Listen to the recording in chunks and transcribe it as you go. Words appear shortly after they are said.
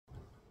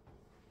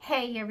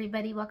Hey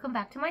everybody, welcome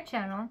back to my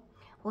channel.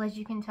 Well, as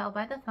you can tell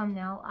by the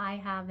thumbnail, I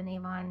have an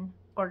Avon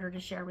order to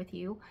share with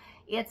you.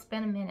 It's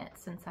been a minute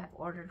since I've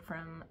ordered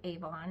from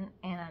Avon,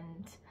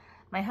 and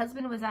my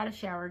husband was out of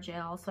shower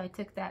gel, so I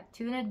took that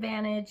to an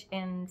advantage,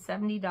 and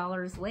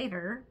 $70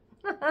 later,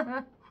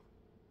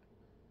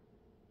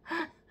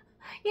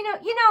 you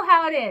know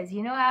how it is.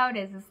 You know how it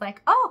is. It's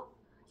like, oh,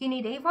 you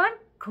need Avon?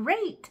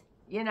 Great,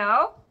 you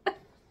know?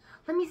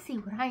 Let me see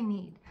what I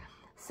need.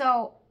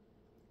 So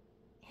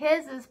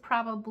his is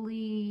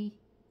probably,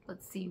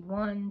 let's see,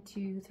 1,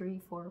 2, 3,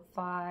 4,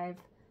 5,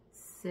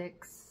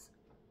 6,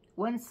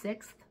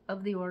 1/6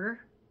 of the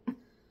order.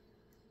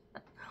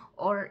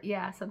 Or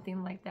yeah,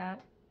 something like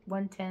that.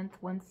 1/10,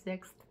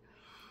 1/6.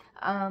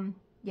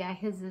 Yeah,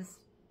 his is,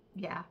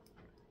 yeah,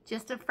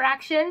 just a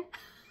fraction.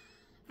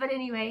 But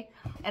anyway,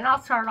 and I'll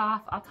start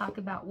off, I'll talk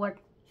about what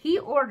he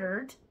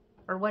ordered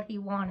or what he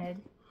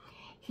wanted.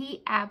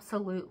 He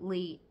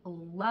absolutely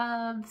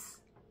loves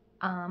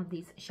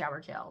these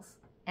shower gels.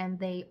 And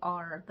they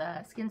are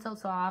the Skin So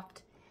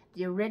Soft,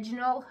 the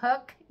original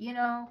hook, you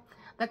know,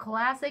 the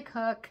classic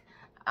hook,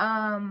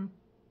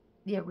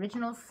 the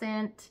original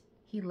scent.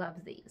 He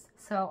loves these.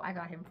 So I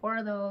got him 4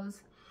 of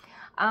those.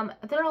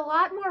 They're a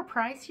lot more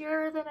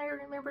pricier than I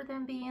remember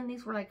them being.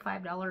 These were like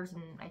 $5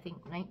 and I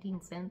think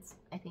 19 cents,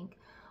 I think.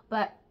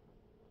 But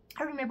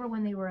I remember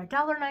when they were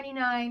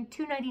 $1.99,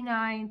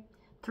 $2.99,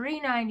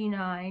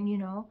 $3.99, you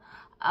know.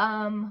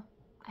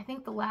 I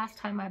think the last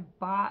time I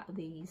bought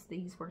these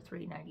were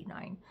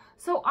 $3.99.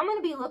 So I'm going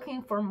to be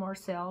looking for more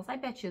sales. I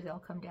bet you they'll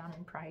come down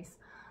in price.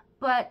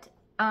 But,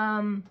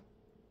 yeah,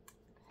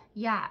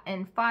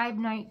 and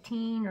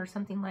 $5.19 or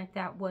something like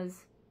that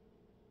was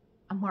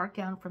a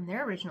markdown from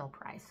their original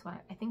price. So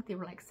I think they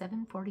were like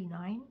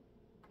 $7.49,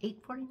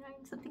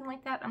 $8.49, something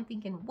like that. I'm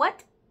thinking,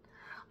 what?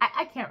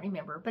 I can't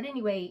remember. But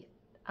anyway,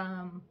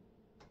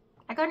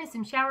 I got him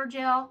some shower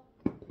gel.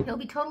 He'll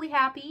be totally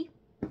happy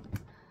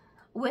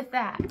with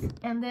that.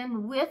 And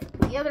then with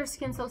the other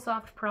Skin So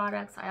Soft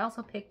products, I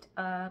also picked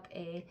up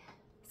a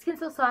Skin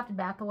So Soft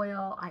bath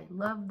oil. I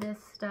love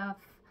this stuff,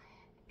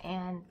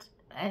 and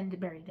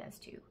Barry does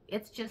too.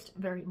 It's just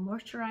very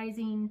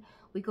moisturizing.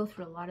 We go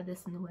through a lot of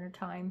this in the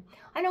wintertime.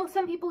 I know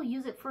some people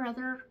use it for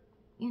other,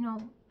 you know,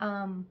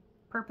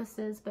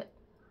 purposes, but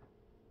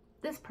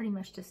this pretty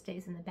much just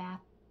stays in the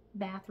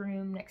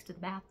bathroom next to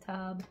the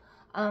bathtub.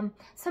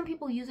 Some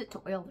people use it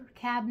to oil their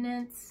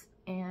cabinets,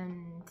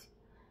 and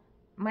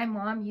my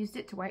mom used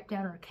it to wipe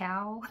down her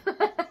cow.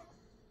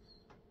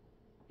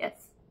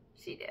 Yes,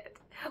 she did.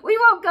 We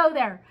won't go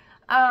there.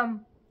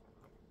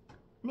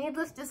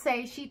 Needless to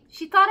say,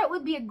 she thought it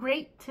would be a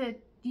great to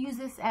use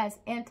this as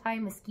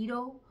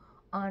anti-mosquito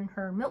on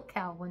her milk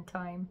cow one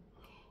time.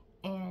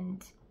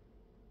 And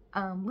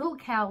little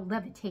cow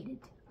levitated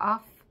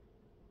off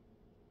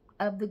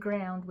of the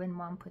ground when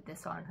Mom put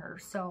this on her.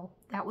 So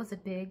that was a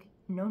big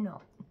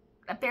no-no.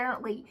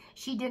 Apparently,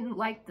 she didn't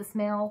like the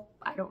smell.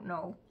 I don't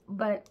know.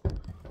 But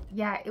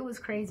yeah, it was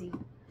crazy.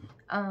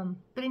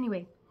 But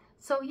anyway,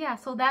 so yeah,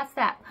 so that's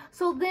that.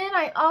 So then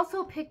I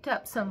also picked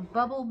up some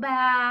bubble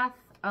bath.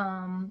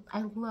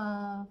 I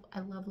love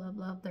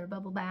their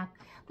bubble bath.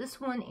 This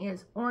one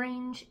is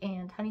orange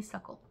and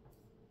honeysuckle.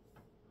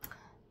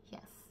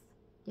 Yes,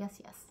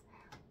 yes, yes.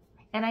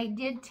 And I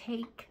did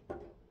take,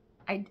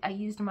 I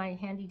used my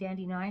handy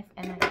dandy knife,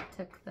 and I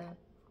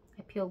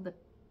peeled the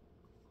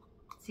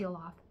seal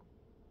off.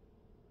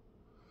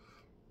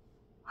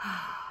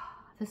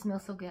 This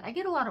smells so good. I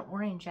get a lot of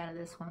orange out of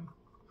this one.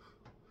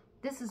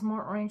 This is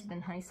more orange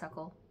than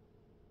honeysuckle.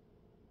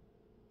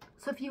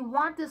 So if you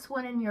want this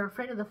one and you're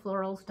afraid of the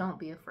florals, don't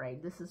be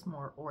afraid. This is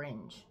more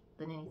orange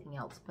than anything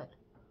else, but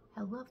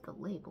I love the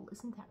label.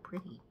 Isn't that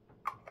pretty?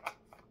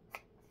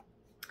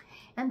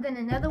 And then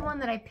another one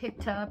that I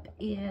picked up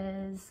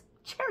is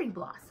Cherry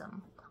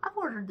Blossom. I've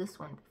ordered this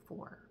one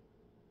before.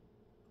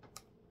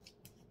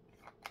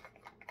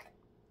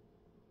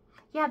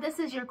 Yeah, this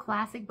is your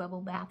classic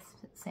bubble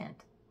bath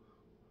scent.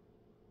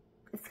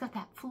 It's got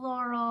that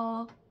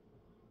floral,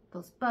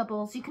 those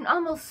bubbles. You can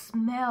almost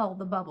smell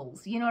the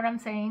bubbles. You know what I'm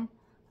saying?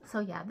 So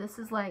yeah, this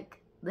is like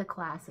the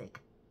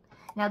classic.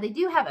 Now they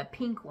do have a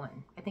pink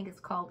one. I think it's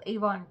called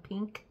Avon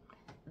Pink.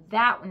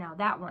 That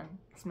one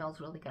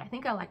smells really good. I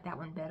think I like that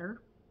one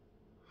better.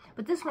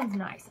 But this one's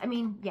nice. I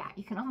mean, yeah,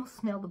 you can almost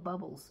smell the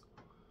bubbles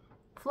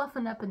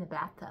fluffing up in the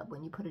bathtub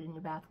when you put it in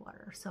your bath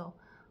water. So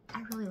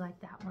I really like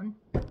that one.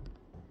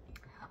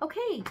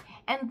 Okay,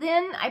 and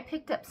then I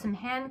picked up some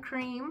hand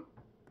cream.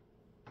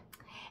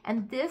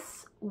 And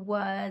this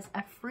was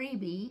a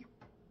freebie.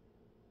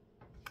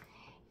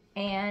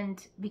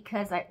 And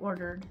because I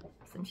ordered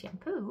some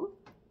shampoo,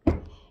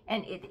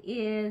 and it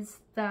is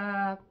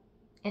the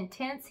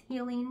Intense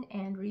Healing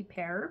and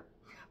Repair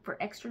for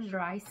extra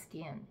dry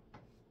skin.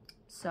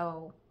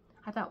 So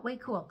I thought, way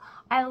cool.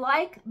 I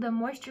like the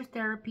Moisture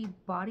Therapy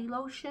body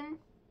lotion.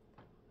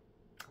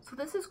 So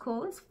this is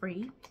cool. It's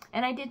free.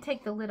 And I did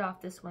take the lid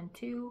off this one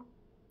too.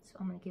 So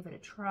I'm going to give it a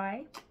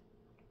try.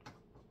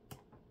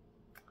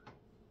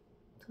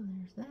 So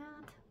there's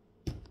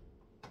that.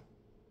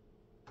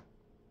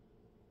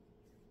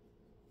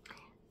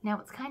 Now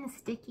it's kind of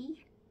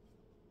sticky.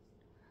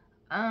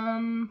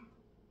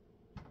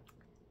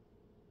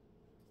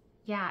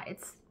 Yeah,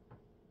 it's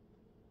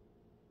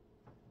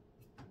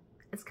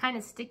kind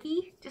of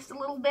sticky, just a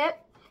little bit.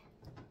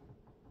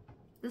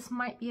 This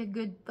might be a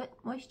good foot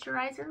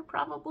moisturizer,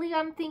 probably,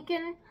 I'm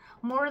thinking,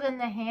 more than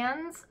the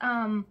hands.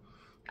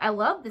 I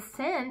love the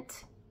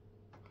scent,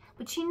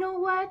 but you know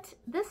what?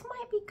 This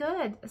might be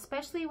good,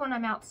 especially when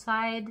I'm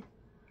outside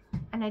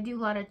and I do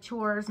a lot of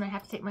chores and I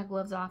have to take my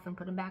gloves off and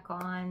put them back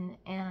on,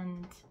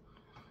 and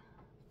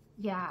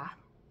yeah,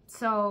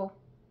 so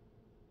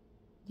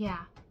yeah,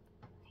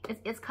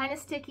 it's kind of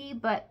sticky,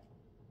 but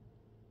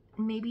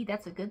maybe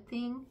that's a good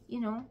thing, you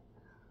know.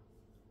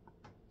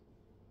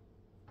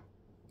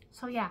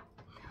 So yeah,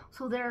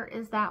 so there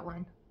is that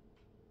one.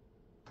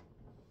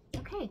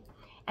 Okay,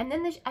 and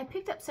then I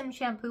picked up some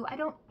shampoo. I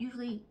don't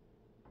usually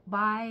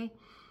buy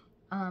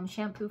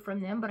shampoo from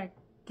them, but I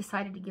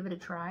decided to give it a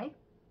try.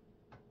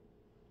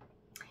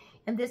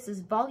 And this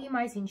is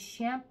volumizing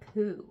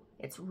shampoo.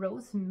 It's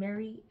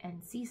rosemary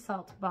and sea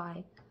salt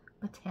by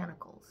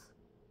Botanicals.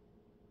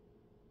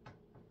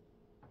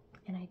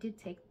 And I did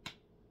take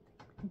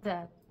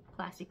the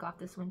plastic off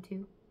this one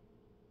too.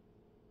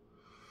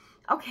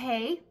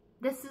 Okay,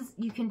 this is,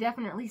 you can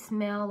definitely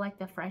smell like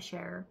the fresh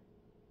air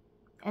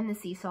and the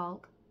sea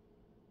salt.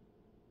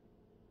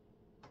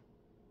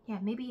 Yeah,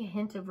 maybe a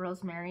hint of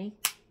rosemary.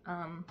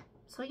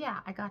 So yeah,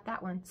 I got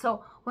that one.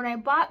 So when I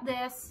bought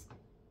this,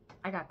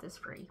 I got this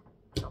free.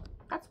 So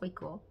that's way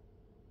cool.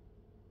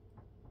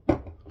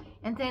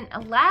 And then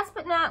last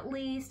but not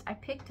least, I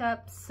picked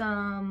up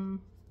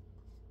some,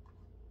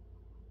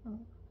 oh,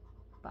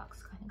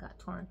 box kind of got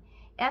torn,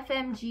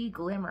 FMG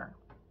Glimmer.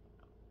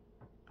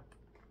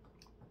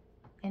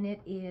 And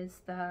it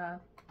is the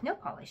nail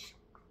polish.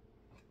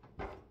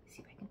 Let's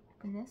see if I can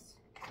open this.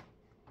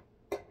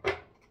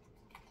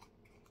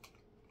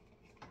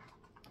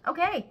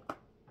 Okay.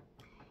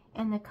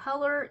 And the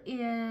color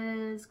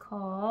is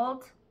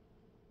called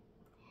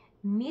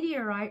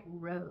Meteorite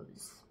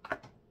Rose.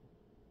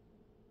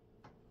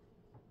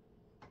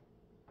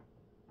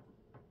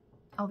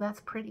 Oh,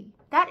 that's pretty.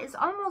 That is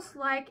almost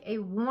like a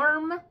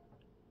warm,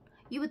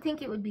 you would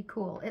think it would be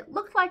cool. It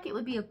looked like it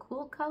would be a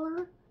cool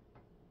color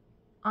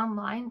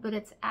online, but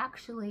it's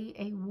actually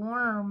a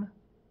warm,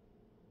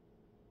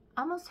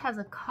 almost has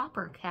a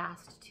copper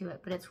cast to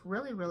it, but it's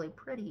really, really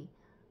pretty.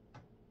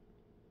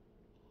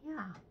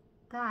 Yeah,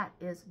 that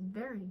is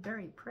very,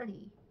 very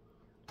pretty.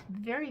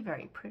 Very,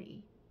 very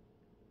pretty.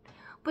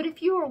 But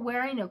if you were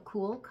wearing a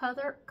cool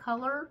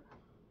color,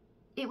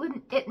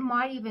 it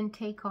might even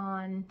take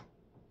on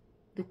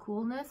the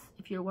coolness.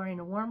 If you're wearing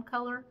a warm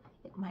color,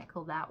 it might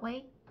go that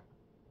way.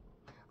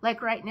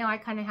 Like right now, I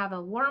kind of have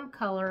a warm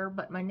color,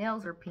 but my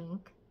nails are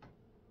pink.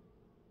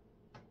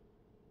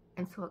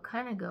 And so it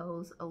kind of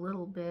goes a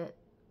little bit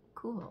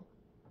cool.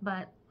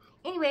 But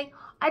anyway,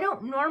 I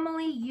don't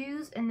normally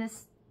use, and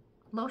this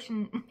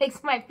lotion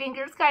makes my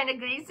fingers kind of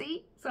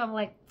greasy. So I'm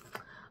like,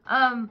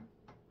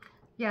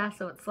 yeah,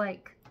 so it's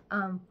like,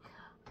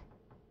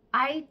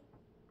 I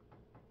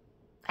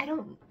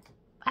don't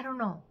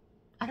know.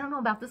 I don't know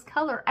about this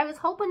color. I was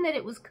hoping that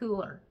it was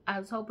cooler. I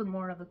was hoping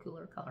more of a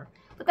cooler color,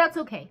 but that's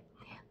okay.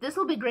 This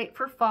will be great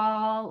for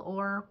fall,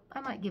 or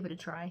I might give it a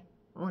try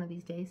one of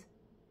these days.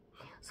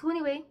 So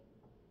anyway,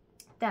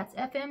 that's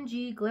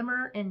FMG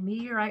Glimmer and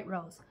Meteorite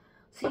Rose.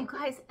 So you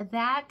guys,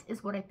 that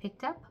is what I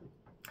picked up.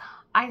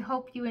 I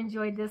hope you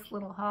enjoyed this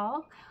little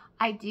haul.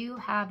 I do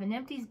have an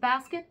empties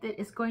basket that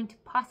is going to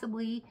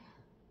possibly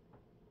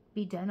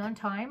be done on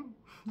time,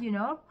 you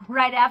know,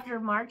 right after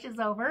March is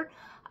over.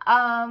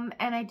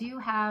 And I do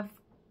have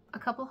a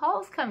couple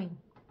hauls coming.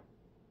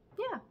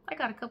 Yeah, I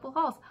got a couple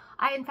hauls.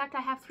 In fact,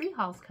 I have 3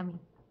 hauls coming.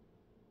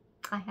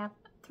 I have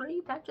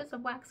 3 batches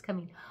of wax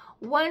coming.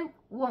 One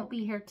won't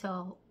be here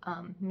till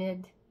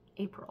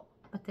mid-April,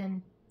 but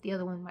then the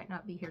other one might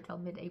not be here till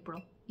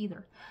mid-April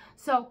either.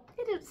 So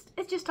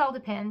it just all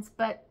depends.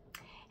 But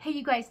hey,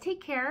 you guys,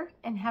 take care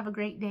and have a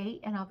great day,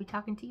 and I'll be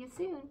talking to you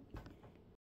soon.